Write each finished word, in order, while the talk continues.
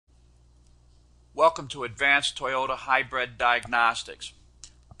Welcome to Advanced Toyota Hybrid Diagnostics.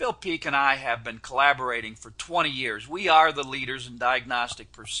 Bill Peek and I have been collaborating for 20 years. We are the leaders in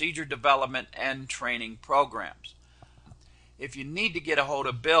diagnostic procedure development and training programs. If you need to get a hold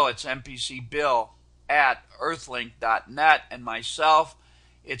of Bill, it's mpcbill@earthlink.net, and myself,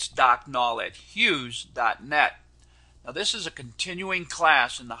 it's docnull@hughes.net. Now, this is a continuing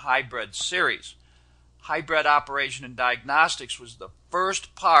class in the hybrid series. Hybrid operation and diagnostics was the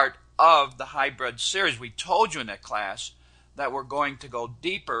first part of the hybrid series. We told you in that class that we're going to go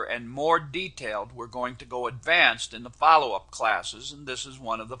deeper and more detailed. We're going to go advanced in the follow-up classes, and this is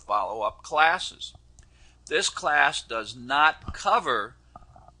one of the follow-up classes. This class does not cover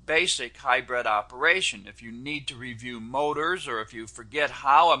basic hybrid operation. If you need to review motors, or if you forget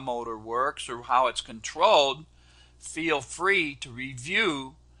how a motor works or how it's controlled, feel free to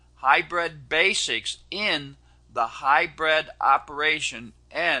review hybrid basics in the hybrid operation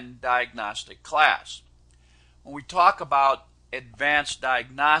and diagnostic class. When we talk about advanced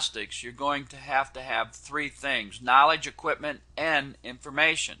diagnostics, you're going to have three things: knowledge, equipment, and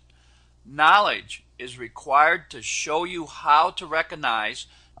information. Knowledge is required to show you how to recognize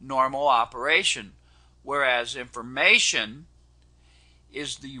normal operation, whereas information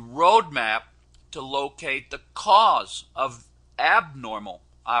is the roadmap to locate the cause of abnormal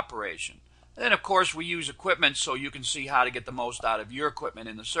operation. And then, of course, we use equipment so you can see how to get the most out of your equipment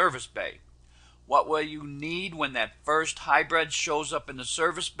in the service bay. What will you need when that first hybrid shows up in the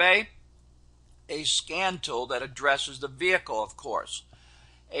service bay? A scan tool that addresses the vehicle, of course.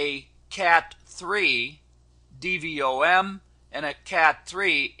 A Cat 3 DVOM and a Cat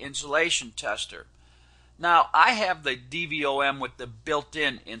 3 insulation tester. Now, I have the DVOM with the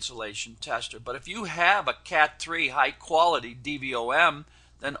built-in insulation tester, but if you have a Cat 3 high-quality DVOM,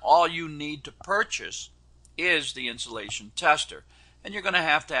 then all you need to purchase is the insulation tester. And you're going to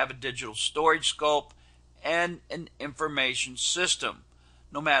have a digital storage scope and an information system.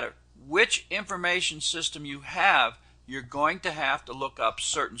 No matter which information system you have, you're going to have to look up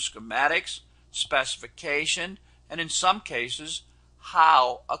certain schematics, specification, and in some cases,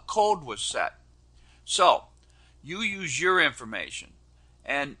 how a code was set. So, you use your information.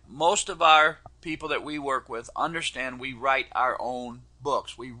 And most of our people that we work with understand we write our own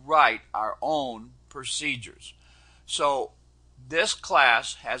books. We write our own procedures. So this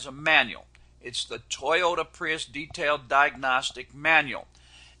class has a manual. It's the Toyota Prius Detailed Diagnostic Manual.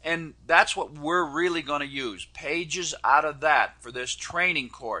 And that's what we're really going to use. Pages out of that for this training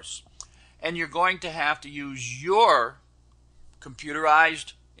course. And you're going to have to use your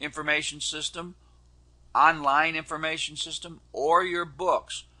computerized information system, online information system, or your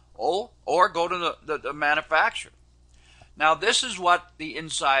books, or go to the manufacturer. Now, this is what the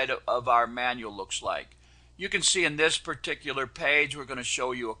inside of our manual looks like. You can see in this particular page, we're going to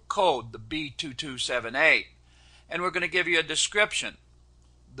show you a code, the B2278, and we're going to give you a description.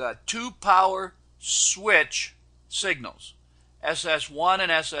 The two power switch signals, SS1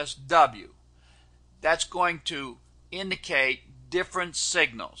 and SSW, that's going to indicate different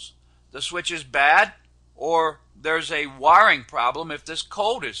signals. The switch is bad, or there's a wiring problem if this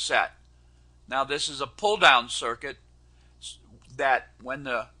code is set. Now, this is a pull-down circuit that when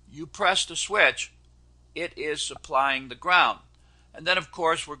you press the switch, it is supplying the ground. And then, of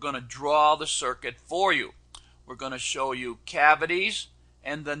course, we're going to draw the circuit for you. We're going to show you cavities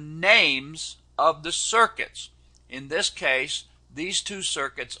and the names of the circuits. In this case, these two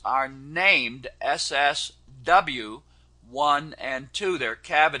circuits are named SSW 1 and 2. They're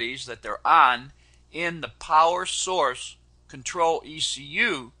cavities that they're on in the power source control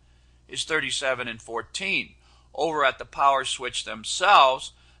ECU is 37 and 14. Over at the power switch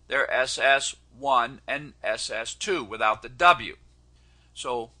themselves, they're SS1 and SS2 without the W.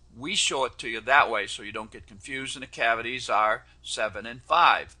 So we show it to you that way so you don't get confused, and the cavities are 7 and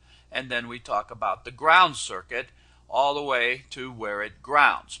 5. And then we talk about the ground circuit all the way to where it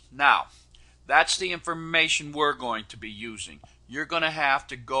grounds. Now, that's the information we're going to be using. You're going to have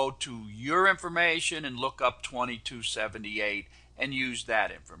to go to your information and look up 2278 and use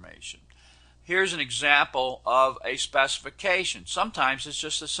that information. Here's an example of a specification. Sometimes it's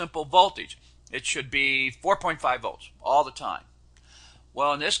just a simple voltage. It should be 4.5 volts all the time.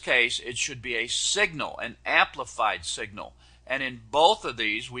 Well, in this case, it should be a signal, an amplified signal. And in both of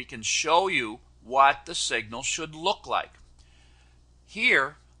these, we can show you what the signal should look like.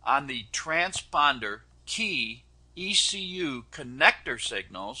 Here on the transponder key ECU connector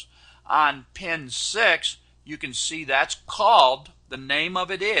signals, on pin 6, you can see that's called, the name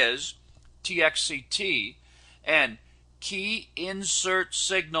of it is TXCT, and key insert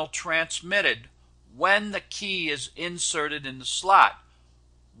signal transmitted when the key is inserted in the slot.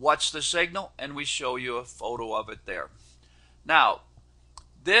 what's the signal, and we show you a photo of it there. Now,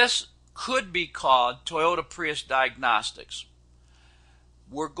 this could be called Toyota Prius Diagnostics.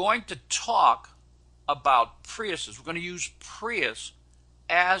 We're going to talk about Priuses. We're going to use Prius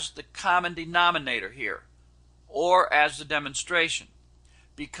as the common denominator here, or as the demonstration,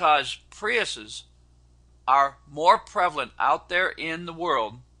 because Priuses are more prevalent out there in the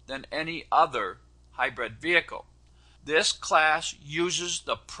world than any other hybrid vehicle. This class uses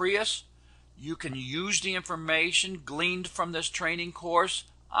the Prius. You can use the information gleaned from this training course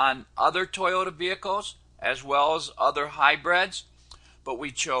on other Toyota vehicles as well as other hybrids, but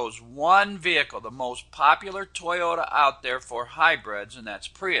we chose one vehicle, the most popular Toyota out there for hybrids, and that's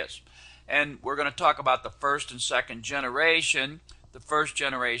Prius. And we're going to talk about the first and second generation. The first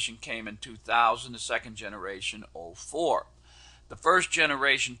generation came in 2000, the second generation 04. The first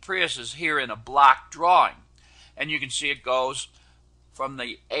generation Prius is here in a block drawing, and you can see it goes from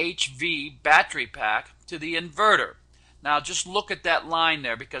the HV battery pack to the inverter. Now just look at that line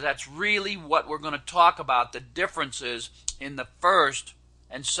there, because that's really what we're going to talk about, the differences in the first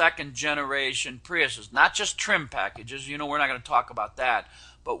and second generation Priuses. Not just trim packages, you know, we're not going to talk about that,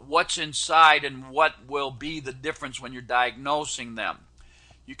 but what's inside and what will be the difference when you're diagnosing them.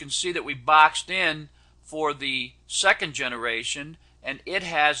 You can see that we boxed in for the second generation, and it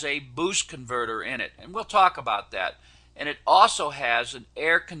has a boost converter in it, and we'll talk about that. And it also has an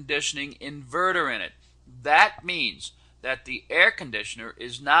air conditioning inverter in it. That means that the air conditioner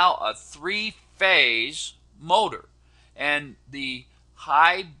is now a three-phase motor, and the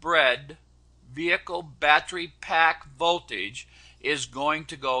hybrid vehicle battery pack voltage is going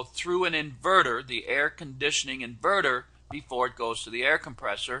to go through an inverter, the air conditioning inverter, before it goes to the air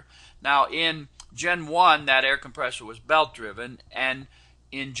compressor. Now in Gen 1 that air compressor was belt driven, and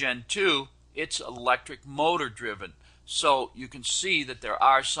in Gen 2 it's electric motor driven. So you can see that there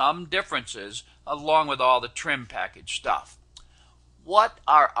are some differences along with all the trim package stuff. What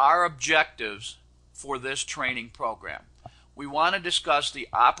are our objectives for this training program? We want to discuss the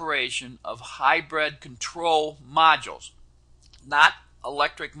operation of hybrid control modules, not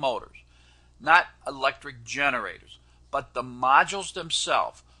electric motors, not electric generators, but the modules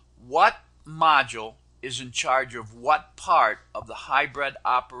themselves. What module is in charge of what part of the hybrid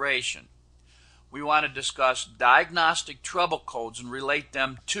operation? We want to discuss diagnostic trouble codes and relate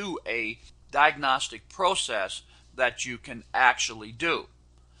them to a diagnostic process that you can actually do.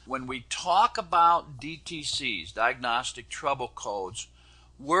 When we talk about DTCs, diagnostic trouble codes,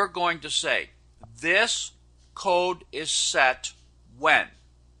 we're going to say this code is set when,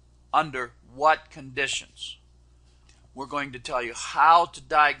 under what conditions. We're going to tell you how to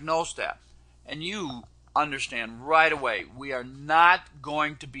diagnose that. And you understand right away, we are not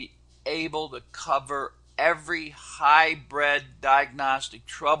going to be able to cover every hybrid diagnostic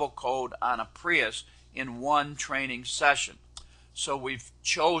trouble code on a Prius in one training session. So we've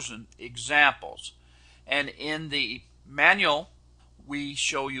chosen examples. And in the manual, we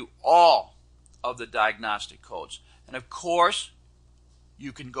show you all of the diagnostic codes. And of course,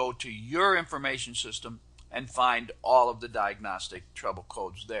 you can go to your information system and find all of the diagnostic trouble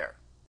codes there.